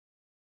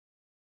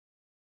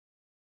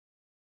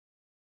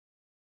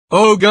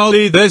Oh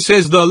golly, this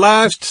is the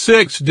last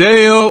 6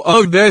 day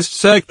of this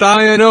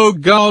section. Oh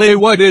golly,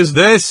 what is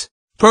this?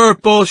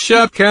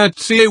 Purpleshep can't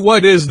see.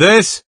 What is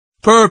this?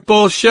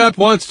 Purpleshep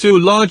wants to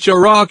launch a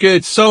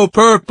rocket so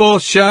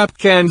Purpleshep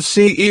can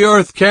see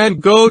Earth can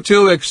go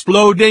to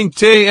exploding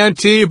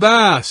TNT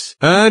bass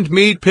and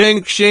meet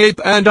Pink Sheep,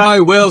 and I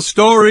will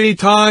story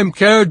time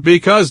card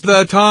because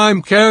the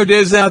time card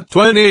is at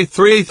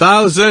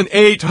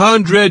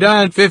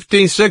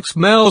 23,856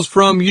 miles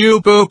from you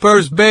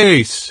poopers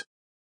base.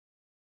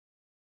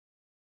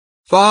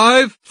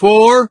 5,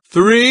 4,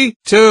 3,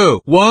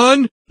 2,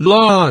 1,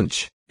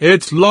 launch.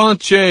 It's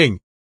launching.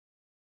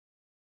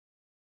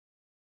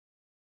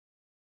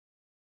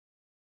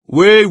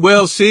 We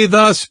will see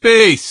the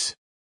space.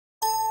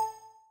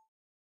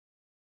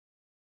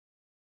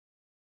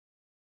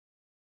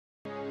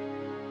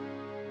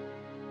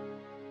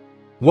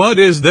 What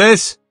is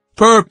this?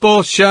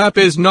 Purpleshep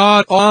is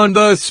not on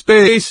the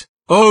space.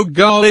 Oh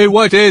golly,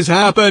 what is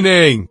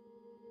happening?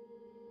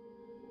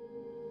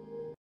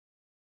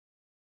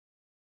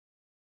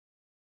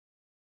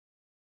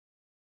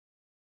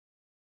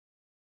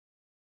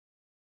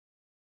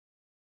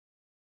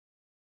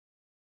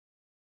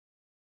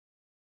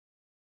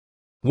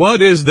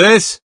 What is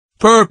this?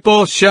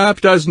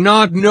 Purpleshep does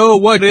not know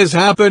what is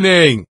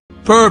happening.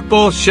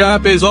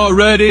 Purpleshep is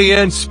already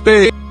in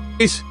space.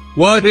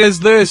 What is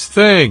this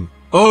thing?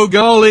 Oh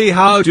golly,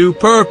 how do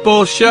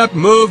Purpleshep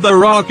move the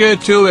rocket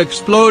to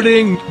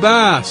exploding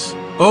bass?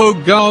 Oh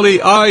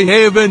golly, I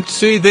haven't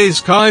seen this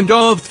kind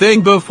of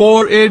thing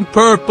before in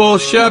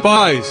Purpleshep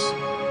eyes.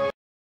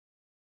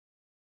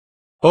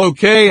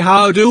 Okay,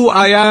 how do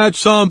I add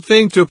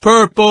something to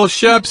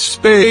Purpleshep's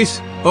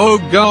space? Oh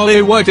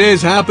golly, what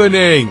is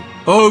happening?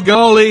 Oh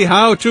golly,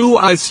 how do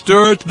I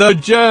start the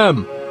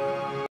gem?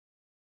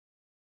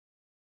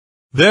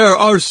 There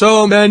are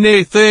so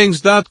many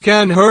things that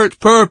can hurt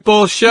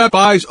Purpleshep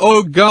eyes.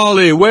 Oh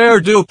golly, where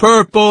do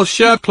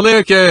Purpleshep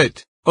click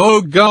it?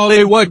 Oh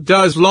golly, what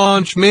does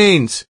launch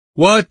means?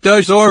 What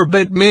does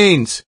orbit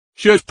means?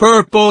 Should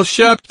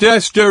Purpleshep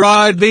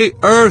destroy the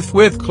Earth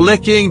with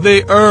clicking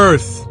the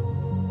Earth?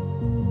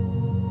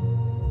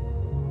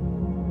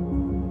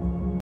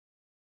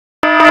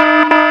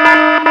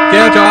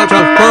 Get out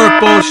of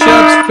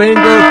Purpleshep's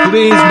finger,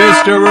 please,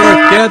 Mr.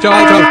 Earth. Get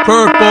out of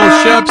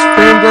Purpleshep's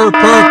finger.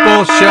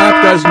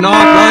 Purpleshep does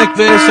not like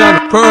this,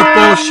 and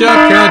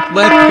Purpleshep can't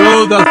let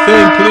go the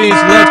thing. Please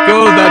let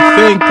go that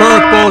thing.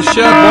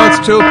 Purpleshep wants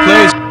to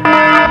place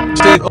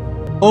it.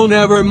 Oh,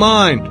 never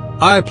mind.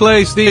 I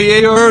place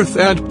the Earth,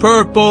 and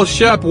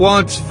Purpleshep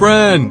wants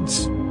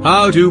friends.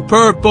 How do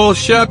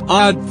Purpleshep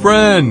add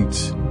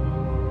friends?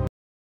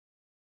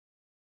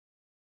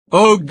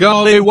 Oh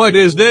golly, what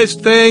is this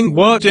thing?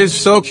 What is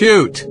so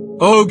cute?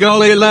 Oh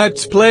golly,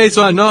 let's place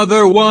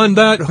another one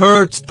that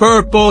hurts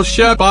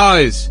Purpleshep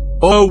eyes.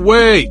 Oh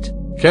wait,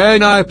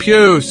 can I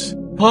puce?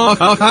 Ha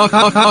ha ha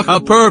ha ha ha.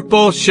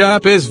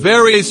 Purpleshep is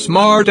very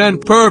smart,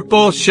 and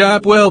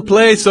Purpleshep will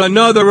place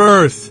another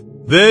Earth.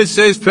 This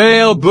is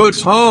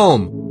Failboot's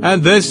home,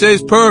 and this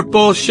is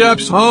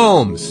Purpleshep's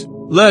homes.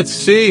 Let's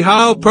see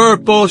how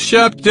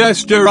Purpleshep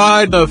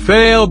destroyed the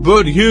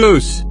Failboot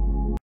use.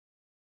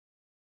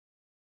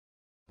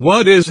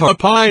 What is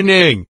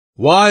happening?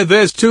 Why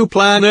these 2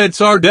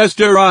 planets are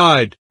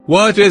destroyed?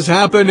 What is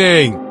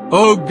happening?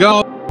 Oh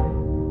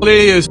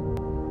golly, is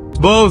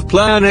both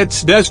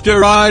planets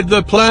destroyed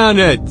the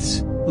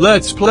planets?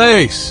 Let's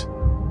place.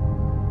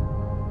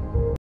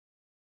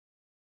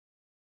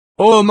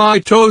 Oh my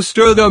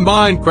toaster, the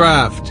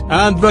Minecraft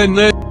and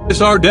Vanilla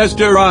are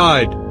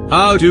destroyed.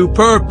 How do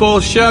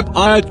Purpleshep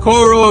add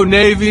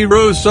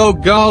coronavirus? Oh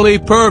golly,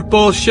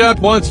 Purpleshep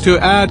wants to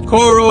add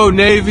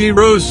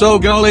coronavirus. Oh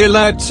golly,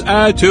 let's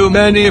add too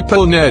many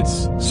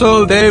planets,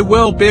 so they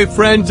will be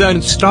friends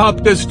and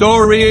stop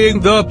destroying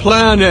the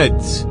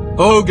planets.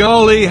 Oh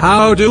golly,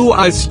 how do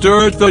I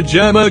start the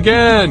gem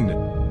again?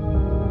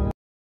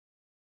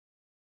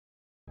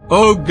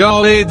 Oh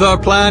golly, the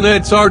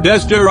planets are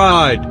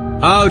destroyed.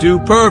 How do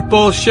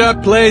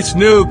Purpleshep place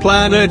new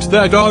planets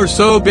that are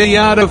so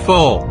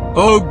beautiful?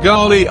 Oh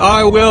golly,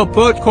 I will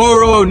put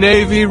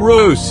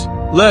coronavirus.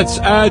 Let's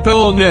add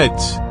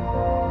planets.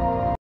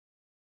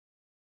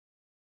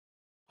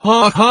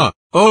 Ha ha.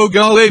 Oh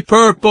golly,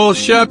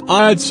 Purpleshep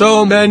add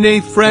so many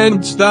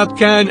friends that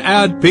can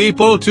add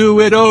people to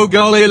it. Oh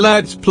golly,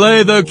 let's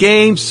play the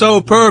game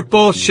so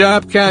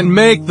Purpleshep can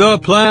make the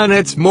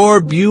planets more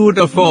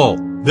beautiful.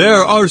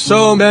 There are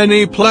so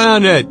many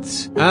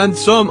planets, and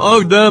some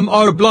of them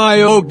are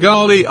blind. Oh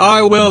golly,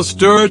 I will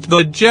start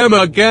the gem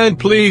again.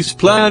 Please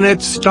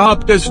planets,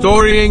 stop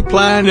destroying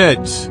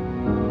planets.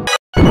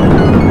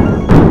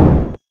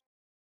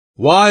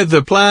 Why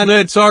the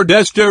planets are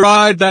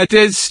destroyed? That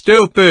is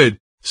stupid.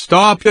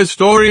 Stop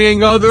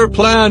destroying other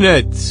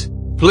planets.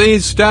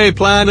 Please stay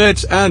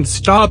planets and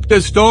stop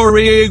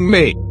destroying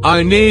me.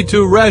 I need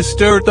to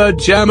restart the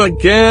gem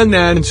again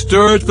and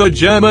start the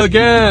gem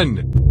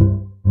again.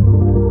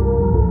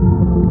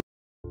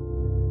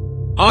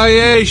 I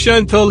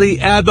anciently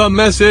add the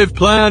massive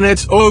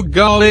planets. Oh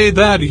golly,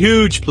 that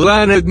huge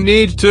planet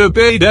needs to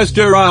be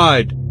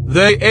destroyed.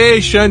 They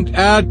ancient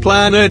add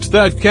planets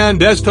that can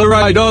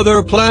destroy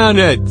other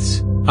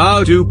planets.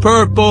 How do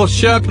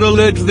Purpleshep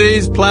delete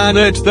these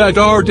planets that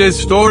are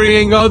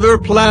destroying other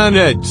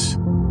planets?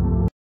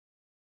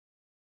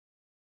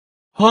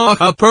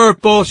 Haha,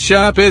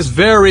 Purpleshep is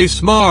very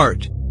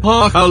smart.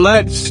 Haha,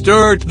 let's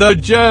start the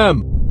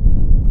gem.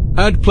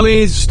 And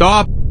please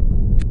stop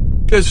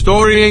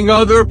destroying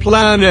other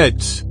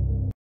planets.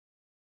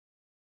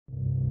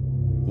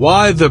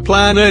 Why the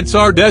planets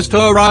are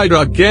destroyed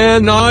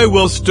again? I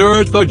will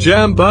start the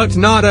gem but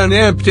not an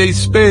empty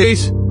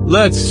space.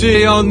 Let's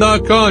see on the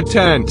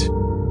content.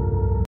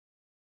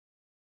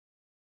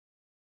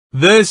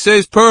 This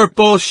is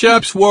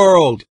Purpleshep's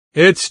world.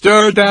 It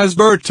started as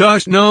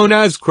Bertush known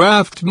as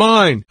Craft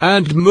Mine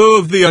and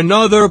move the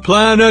another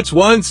planets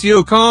once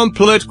you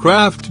complete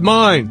Craft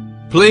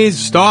Mine. Please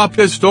stop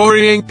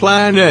destroying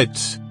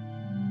planets.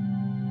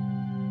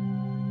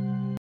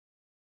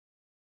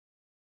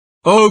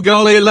 Oh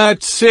golly,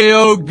 let's see.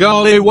 Oh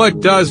golly, what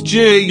does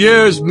G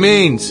years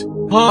means?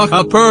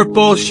 Haha,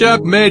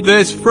 Purpleshep made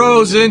this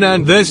frozen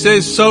and this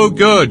is so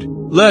good.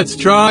 Let's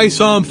try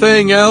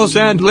something else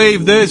and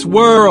leave this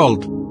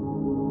world.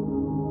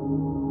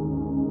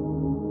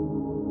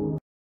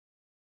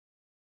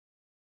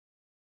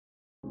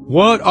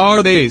 What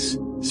are these?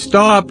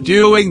 Stop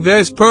doing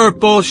this.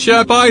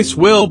 Purpleshep ice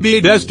will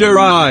be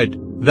destroyed.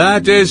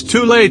 That is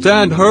too late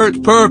and hurt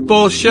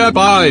Purpleshep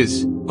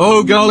eyes.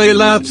 Oh golly,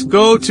 let's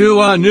go to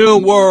a new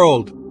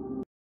world.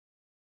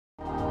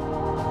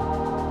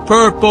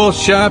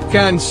 Purpleshep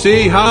can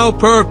see how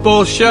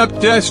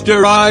Purpleshep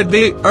destroyed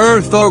the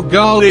earth. Oh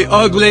golly,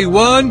 ugly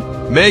one,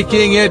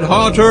 making it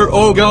hotter.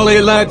 Oh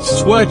golly, let's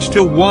switch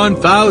to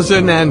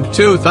 1000 and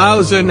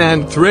 2000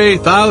 and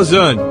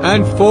 3000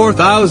 and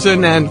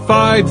 4000 and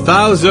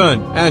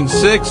 5000 and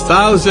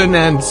 6000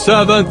 and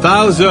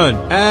 7000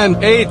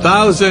 and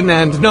 8000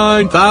 and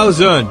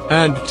 9000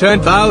 and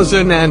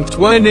 10,000 and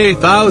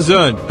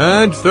 20,000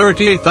 and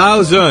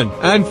 30,000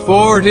 and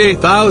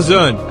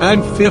 40,000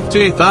 and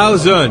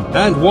 50,000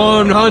 and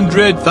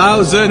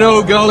 100,000.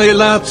 Oh golly,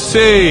 let's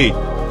see.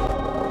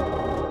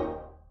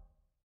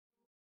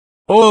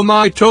 Oh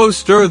my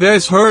toaster,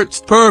 this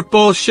hurts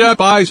Purpleshep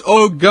eyes.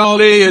 Oh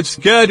golly, it's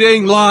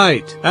getting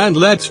light. And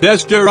let's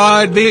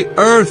destroy the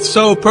earth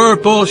so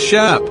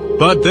Purpleshep.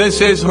 But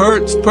this is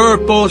hurts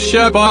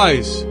Purpleshep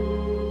eyes.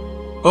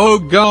 Oh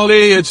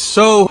golly, it's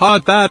so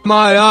hot that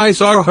my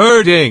eyes are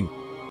hurting.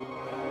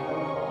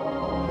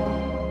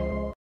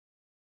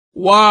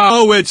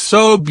 Wow, it's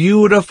so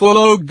beautiful.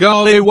 Oh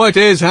golly, what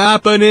is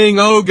happening?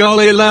 Oh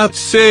golly, let's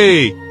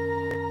see.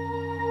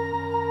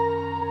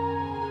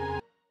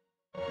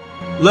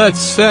 Let's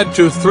set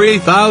to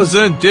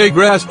 3000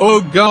 degrees.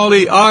 Oh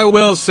golly, I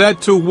will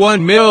set to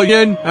 1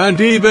 million and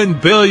even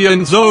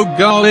billions. Oh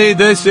golly,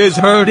 this is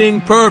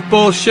hurting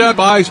Purpleshep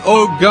eyes.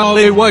 Oh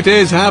golly, what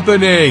is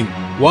happening?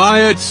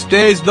 Why it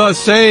stays the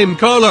same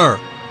color?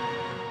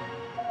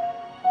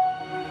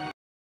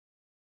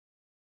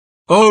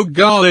 Oh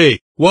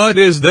golly, what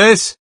is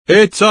this?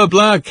 It's a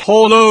black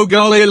hole. Oh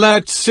golly,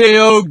 let's see.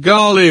 Oh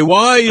golly,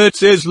 why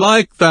it is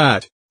like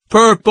that?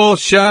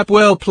 Purpleshep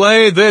will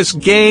play this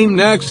game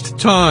next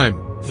time.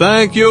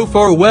 Thank you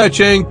for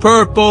watching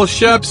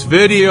Purpleshep's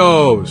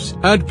videos.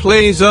 And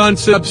please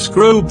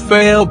unsubscribe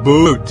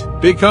hAvenT,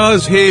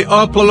 because he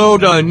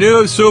upload a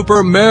new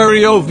Super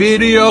Mario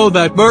video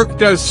that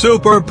worked as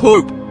super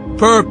poop.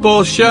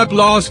 Purpleshep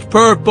lost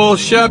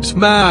Purpleshep's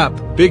map,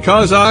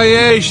 because I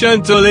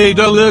anciently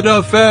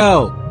deleted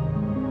fell.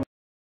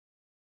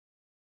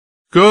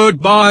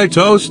 Goodbye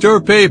toaster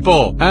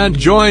people, and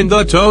join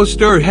the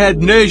Toaster Head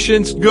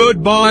Nations.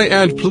 Goodbye,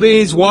 and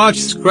please watch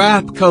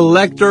Scrap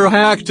Collector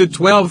Hack to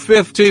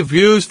 1250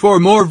 views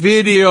for more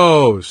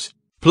videos.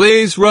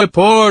 Please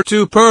report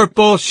to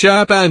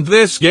Purpleshep, and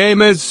this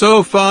game is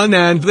so fun,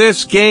 and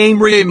this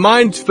game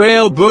reminds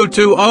hAvenT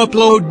to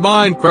upload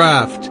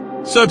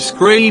Minecraft.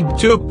 Subscribe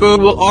to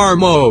Pool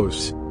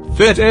Armos,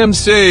 Fit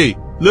MC,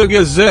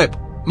 Lugazip,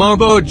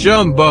 Mumbo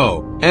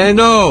Jumbo,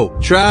 No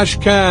Trash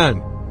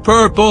Can,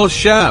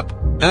 Purpleshep,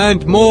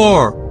 and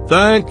more.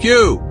 Thank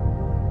you.